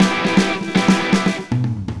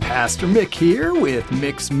Pastor Mick here with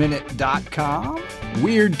MixMinute.com.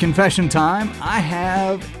 Weird confession time. I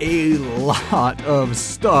have a lot of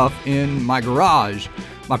stuff in my garage.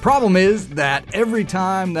 My problem is that every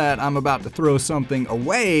time that I'm about to throw something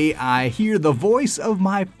away, I hear the voice of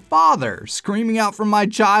my father screaming out from my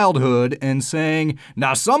childhood and saying,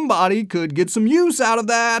 "Now somebody could get some use out of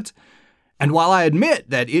that." And while I admit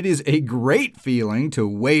that it is a great feeling to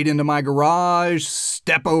wade into my garage,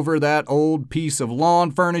 step over that old piece of lawn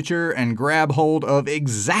furniture, and grab hold of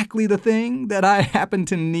exactly the thing that I happen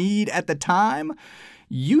to need at the time,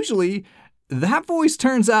 usually that voice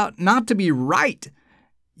turns out not to be right.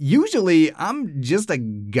 Usually, I'm just a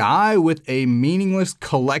guy with a meaningless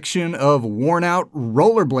collection of worn-out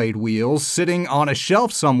rollerblade wheels sitting on a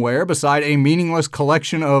shelf somewhere beside a meaningless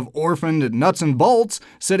collection of orphaned nuts and bolts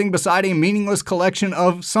sitting beside a meaningless collection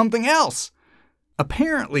of something else.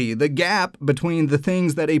 Apparently, the gap between the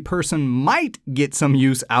things that a person might get some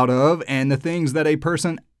use out of and the things that a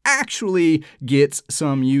person actually gets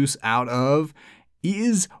some use out of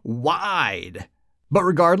is wide. But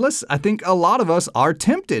regardless, I think a lot of us are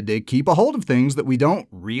tempted to keep a hold of things that we don't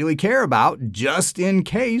really care about just in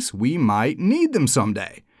case we might need them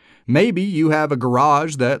someday. Maybe you have a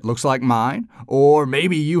garage that looks like mine, or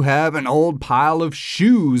maybe you have an old pile of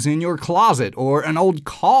shoes in your closet, or an old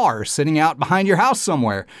car sitting out behind your house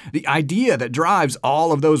somewhere. The idea that drives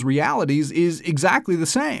all of those realities is exactly the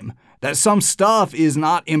same. That some stuff is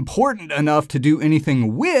not important enough to do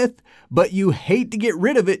anything with, but you hate to get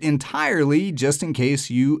rid of it entirely just in case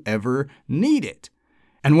you ever need it.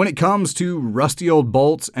 And when it comes to rusty old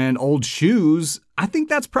bolts and old shoes, I think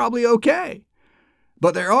that's probably okay.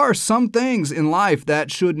 But there are some things in life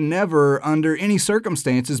that should never, under any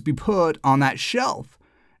circumstances, be put on that shelf.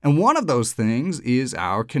 And one of those things is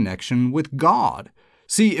our connection with God.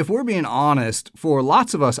 See, if we're being honest, for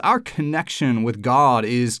lots of us, our connection with God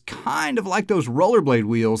is kind of like those rollerblade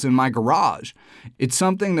wheels in my garage. It's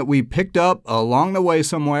something that we picked up along the way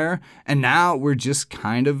somewhere, and now we're just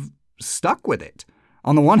kind of stuck with it.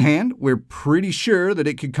 On the one hand, we're pretty sure that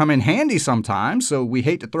it could come in handy sometime, so we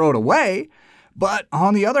hate to throw it away. But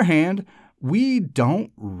on the other hand, we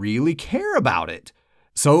don't really care about it.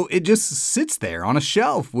 So it just sits there on a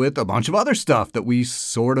shelf with a bunch of other stuff that we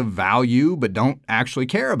sort of value but don't actually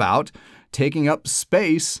care about, taking up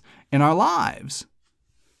space in our lives.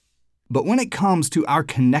 But when it comes to our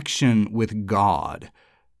connection with God,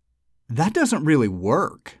 that doesn't really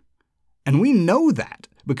work. And we know that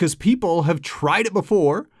because people have tried it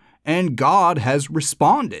before and God has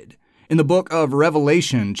responded. In the book of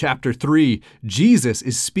Revelation, chapter 3, Jesus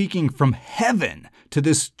is speaking from heaven to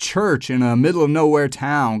this church in a middle-of-nowhere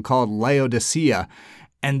town called Laodicea.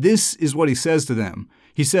 And this is what he says to them.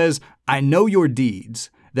 He says, "I know your deeds,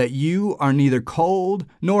 that you are neither cold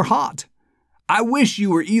nor hot. I wish you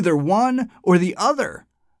were either one or the other.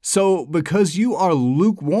 So because you are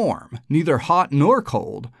lukewarm, neither hot nor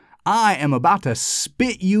cold, I am about to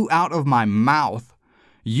spit you out of my mouth.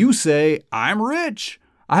 You say, 'I'm rich.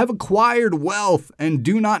 I have acquired wealth and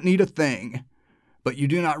do not need a thing.' But you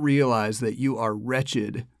do not realize that you are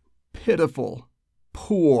wretched, pitiful,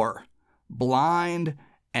 poor, blind,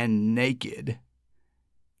 and naked."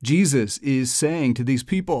 Jesus is saying to these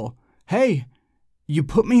people, hey, you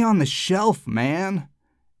put me on the shelf, man,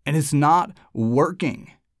 and it's not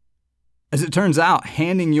working. As it turns out,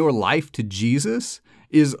 handing your life to Jesus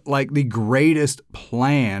is like the greatest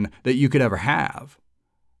plan that you could ever have.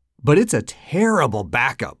 But it's a terrible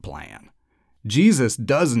backup plan. Jesus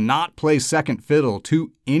does not play second fiddle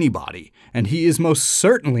to anybody, and he is most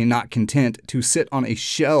certainly not content to sit on a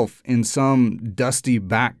shelf in some dusty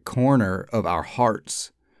back corner of our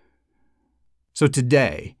hearts. So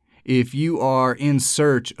today, if you are in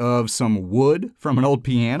search of some wood from an old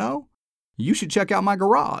piano, you should check out my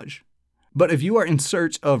garage. But if you are in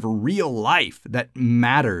search of real life that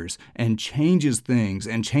matters and changes things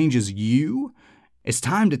and changes you, it's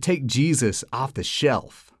time to take Jesus off the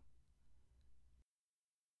shelf.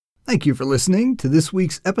 Thank you for listening to this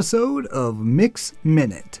week's episode of Mix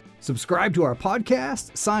Minute. Subscribe to our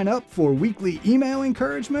podcast, sign up for weekly email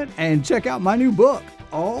encouragement, and check out my new book,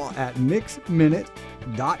 all at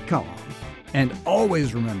MixMinute.com. And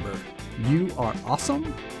always remember, you are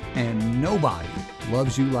awesome, and nobody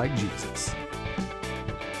loves you like Jesus.